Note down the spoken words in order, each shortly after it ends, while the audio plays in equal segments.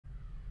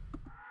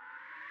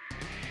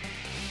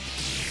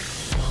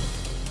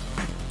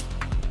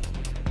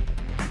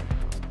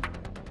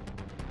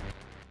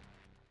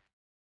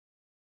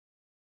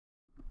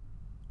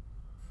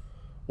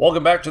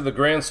Welcome back to the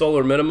Grand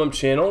Solar Minimum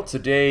channel.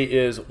 Today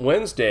is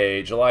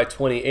Wednesday, July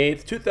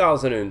 28th,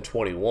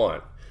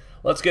 2021.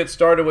 Let's get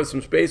started with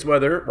some space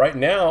weather. Right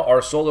now,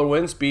 our solar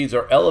wind speeds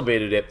are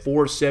elevated at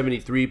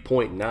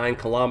 473.9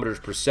 kilometers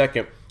per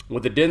second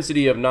with a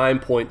density of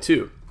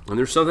 9.2. And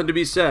there's something to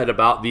be said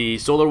about the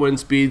solar wind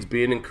speeds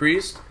being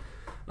increased.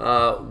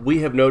 We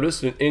have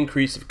noticed an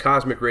increase of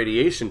cosmic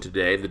radiation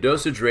today. The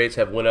dosage rates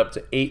have went up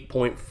to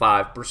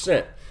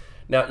 8.5%.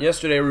 Now,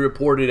 yesterday we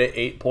reported at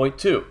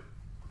 8.2.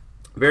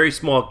 Very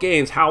small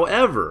gains.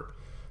 However,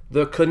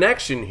 the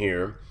connection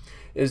here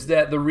is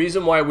that the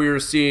reason why we are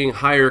seeing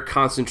higher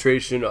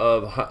concentration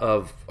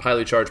of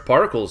highly charged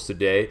particles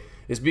today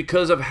is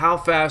because of how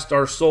fast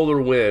our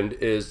solar wind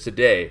is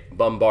today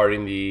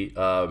bombarding the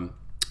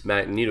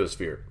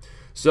magnetosphere.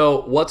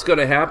 So what's going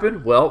to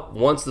happen? Well,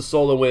 once the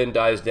solar wind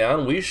dies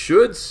down, we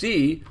should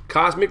see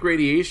cosmic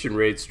radiation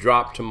rates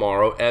drop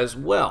tomorrow as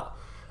well.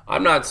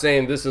 I'm not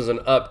saying this is an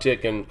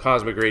uptick in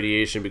cosmic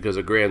radiation because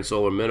of grand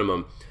solar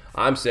minimum.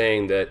 I'm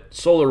saying that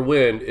solar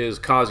wind is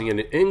causing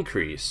an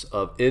increase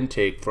of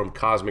intake from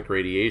cosmic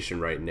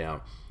radiation right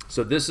now.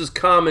 So this is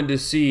common to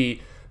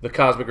see the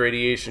cosmic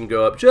radiation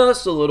go up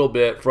just a little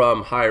bit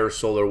from higher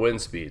solar wind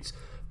speeds.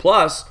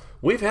 Plus,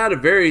 we've had a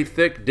very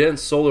thick,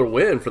 dense solar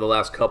wind for the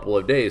last couple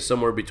of days,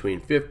 somewhere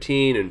between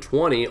 15 and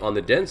 20 on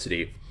the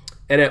density.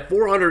 And at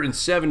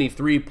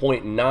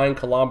 473.9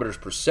 kilometers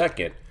per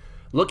second,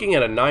 looking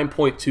at a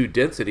 9.2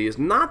 density is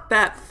not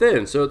that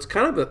thin. So it's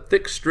kind of a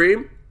thick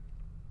stream.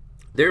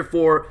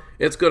 Therefore,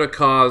 it's going to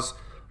cause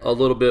a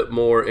little bit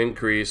more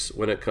increase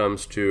when it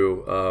comes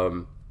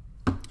to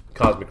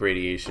cosmic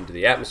radiation to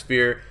the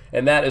atmosphere,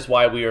 and that is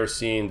why we are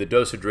seeing the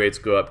dosage rates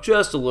go up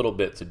just a little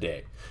bit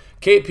today.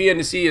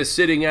 KPNC is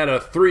sitting at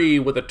a 3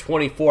 with a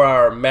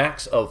 24-hour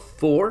max of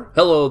 4.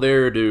 Hello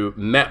there to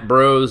Matt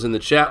Bros in the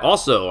chat.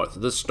 Also,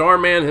 the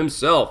Starman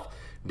himself,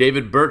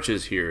 David Birch,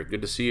 is here.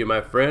 Good to see you,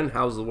 my friend.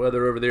 How's the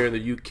weather over there in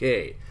the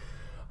UK?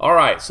 All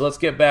right, so let's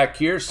get back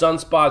here.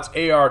 Sunspots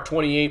AR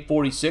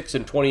 2846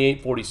 and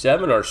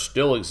 2847 are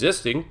still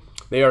existing.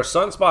 They are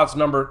sunspots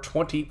number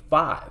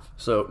 25.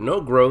 So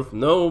no growth,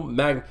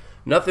 nothing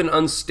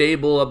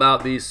unstable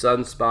about these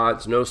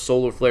sunspots, no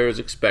solar flares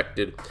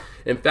expected.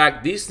 In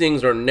fact, these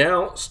things are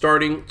now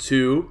starting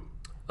to,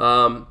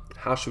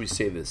 how should we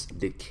say this,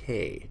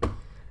 decay.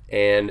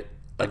 And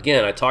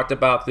again, I talked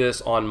about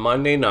this on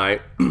Monday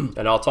night,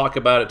 and I'll talk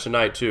about it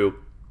tonight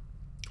too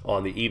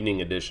on the evening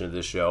edition of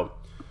this show.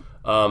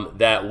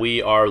 That we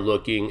are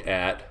looking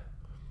at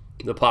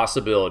the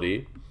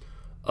possibility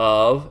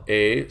of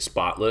a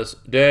spotless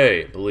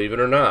day, believe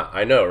it or not.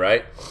 I know,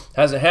 right?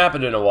 Hasn't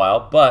happened in a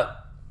while,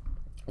 but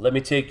let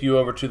me take you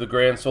over to the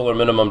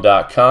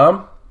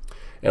grandsolarminimum.com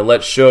and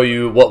let's show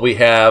you what we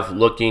have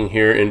looking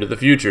here into the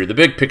future. The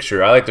big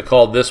picture. I like to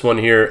call this one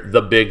here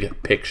the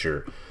big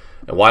picture.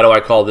 And why do I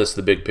call this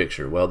the big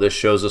picture? Well, this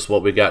shows us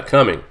what we got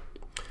coming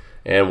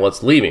and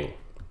what's leaving.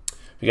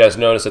 You guys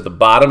notice at the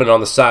bottom and on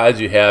the sides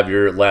you have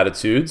your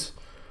latitudes,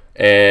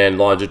 and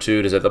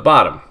longitude is at the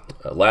bottom.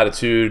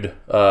 Latitude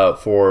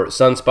for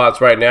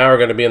sunspots right now are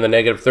going to be in the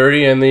negative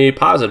 30 and the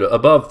positive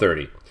above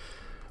 30.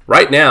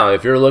 Right now,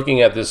 if you're looking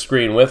at this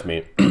screen with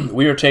me,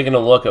 we are taking a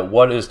look at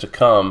what is to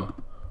come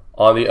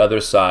on the other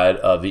side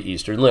of the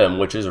eastern limb,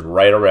 which is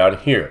right around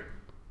here.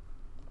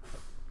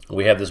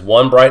 We have this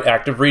one bright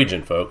active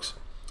region, folks.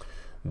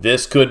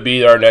 This could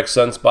be our next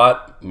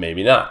sunspot,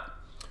 maybe not.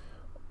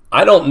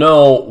 I don't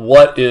know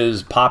what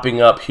is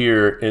popping up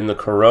here in the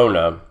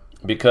corona,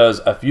 because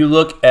if you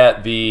look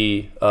at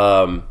the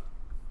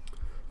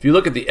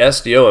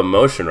SDO in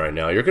motion right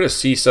now, you're going to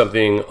see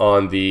something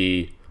on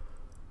the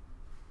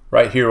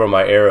right here where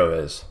my arrow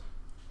is.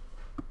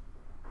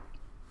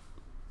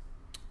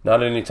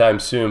 Not anytime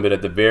soon, but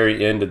at the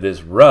very end of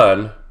this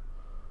run,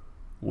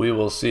 we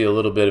will see a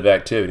little bit of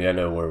activity. I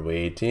know we're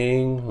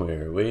waiting,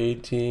 we're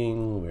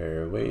waiting,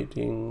 we're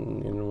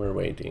waiting, and we're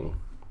waiting.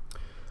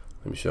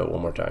 Let me show it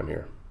one more time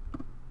here.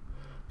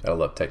 Gotta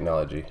love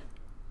technology.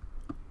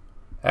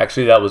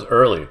 Actually, that was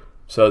early.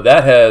 So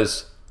that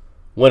has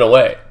went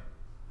away.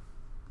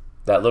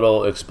 That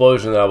little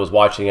explosion that I was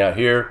watching out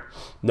here,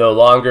 no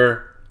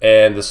longer,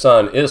 and the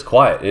sun is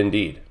quiet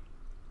indeed.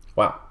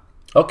 Wow.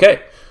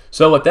 Okay,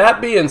 so with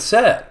that being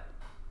said,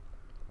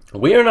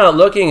 we are not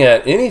looking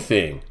at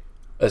anything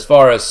as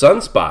far as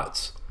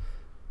sunspots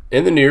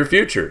in the near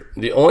future.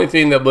 The only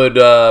thing that would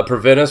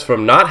prevent us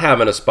from not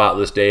having a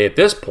spotless day at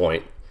this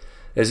point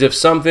is if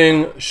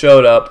something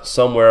showed up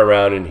somewhere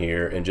around in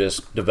here and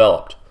just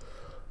developed.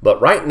 But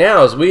right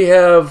now, as we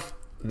have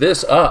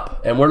this up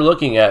and we're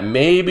looking at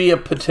maybe a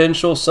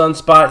potential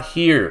sunspot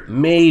here,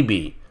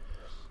 maybe.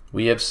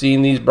 We have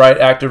seen these bright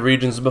active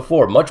regions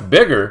before, much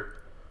bigger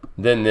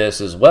than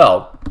this as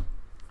well,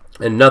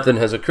 and nothing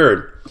has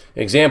occurred.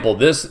 Example,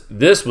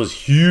 this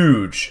was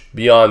huge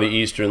beyond the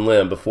eastern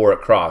limb before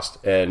it crossed,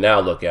 and now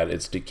look at it.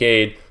 It's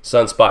decayed,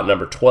 sunspot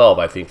number 12,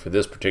 I think, for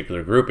this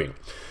particular grouping.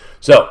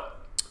 So,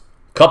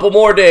 couple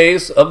more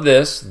days of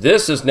this.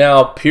 This is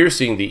now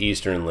piercing the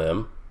eastern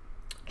limb,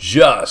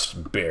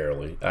 just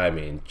barely. I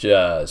mean,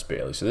 just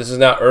barely. So this is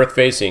now Earth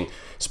facing.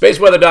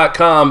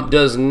 SPACEWEATHER.com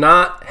does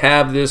not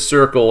have this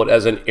circled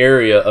as an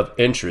area of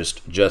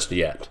interest just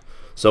yet.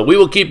 So we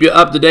will keep you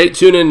up to date.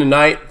 Tune in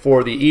tonight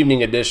for the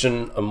evening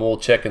edition, and we'll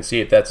check and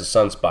see if that's a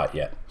sunspot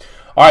yet.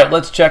 All right,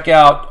 let's check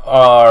out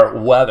our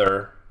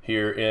weather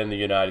here in the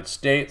United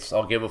States.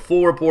 I'll give a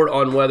full report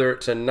on weather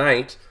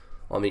tonight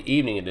on the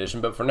evening edition,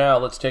 but for now,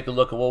 let's take a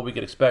look at what we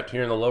could expect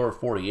here in the lower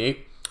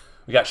 48.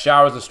 We got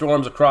showers and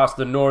storms across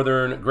the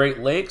northern Great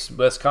Lakes,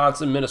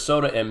 Wisconsin,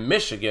 Minnesota, and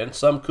Michigan.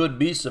 Some could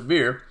be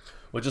severe,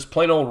 with just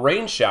plain old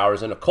rain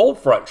showers and a cold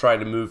front trying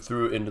to move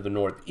through into the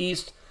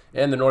northeast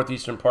and the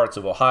northeastern parts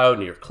of Ohio,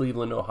 near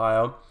Cleveland,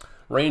 Ohio.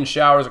 Rain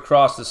showers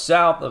across the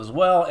south as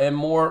well, and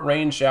more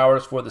rain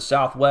showers for the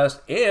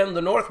southwest and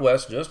the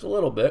northwest, just a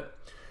little bit.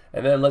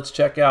 And then let's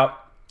check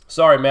out,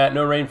 sorry Matt,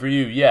 no rain for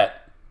you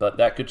yet, but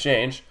that could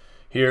change.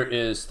 Here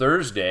is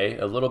Thursday,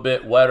 a little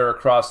bit wetter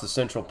across the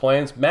Central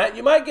Plains. Matt,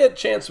 you might get a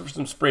chance for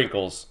some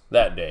sprinkles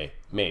that day,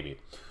 maybe.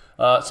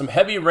 Some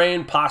heavy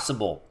rain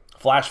possible.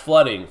 Flash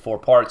flooding for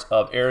parts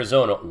of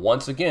Arizona.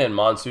 Once again,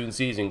 monsoon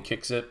season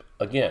kicks it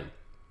again.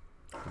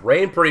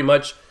 Rain pretty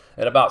much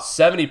at about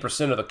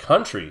 70% of the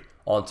country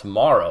on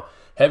tomorrow.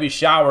 Heavy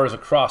showers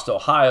across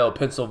Ohio,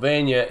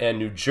 Pennsylvania, and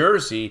New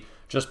Jersey.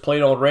 Just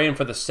plain old rain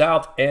for the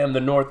south and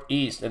the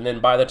northeast. And then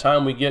by the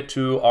time we get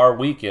to our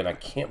weekend, I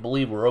can't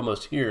believe we're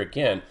almost here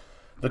again.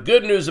 The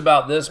good news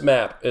about this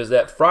map is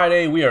that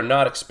Friday we are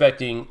not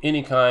expecting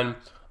any kind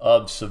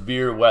of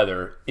severe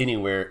weather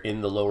anywhere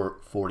in the lower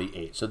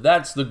 48. So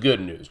that's the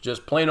good news.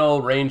 Just plain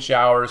old rain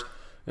showers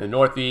in the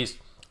northeast.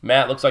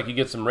 Matt, looks like you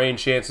get some rain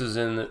chances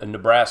in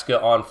Nebraska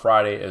on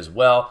Friday as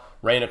well.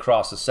 Rain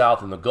across the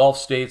south and the Gulf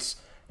states,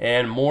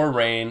 and more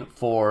rain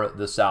for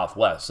the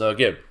southwest. So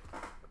again,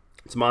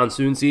 it's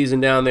monsoon season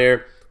down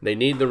there. They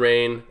need the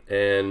rain,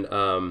 and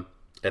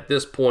at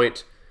this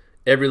point,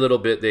 every little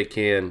bit they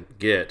can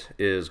get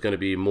is going to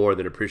be more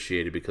than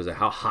appreciated because of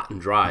how hot and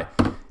dry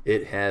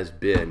it has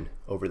been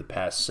over the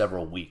past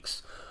several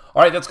weeks.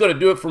 All right, that's going to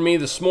do it for me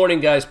this morning,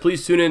 guys.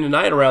 Please tune in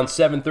tonight around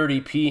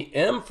 7:30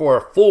 p.m. for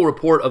a full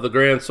report of the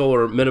Grand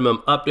Solar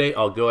Minimum Update.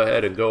 I'll go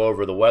ahead and go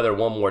over the weather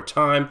one more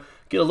time,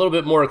 get a little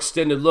bit more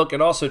extended look,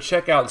 and also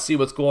check out and see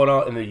what's going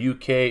on in the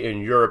UK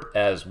and Europe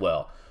as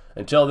well.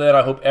 Until then,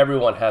 I hope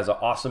everyone has an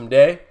awesome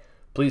day.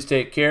 Please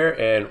take care,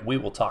 and we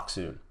will talk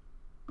soon.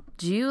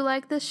 Do you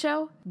like this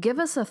show? Give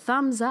us a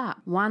thumbs up.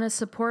 Want to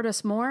support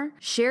us more?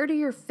 Share to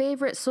your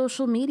favorite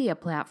social media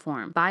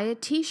platform. Buy a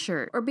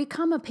t-shirt or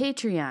become a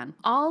Patreon.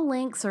 All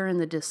links are in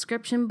the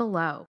description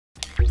below.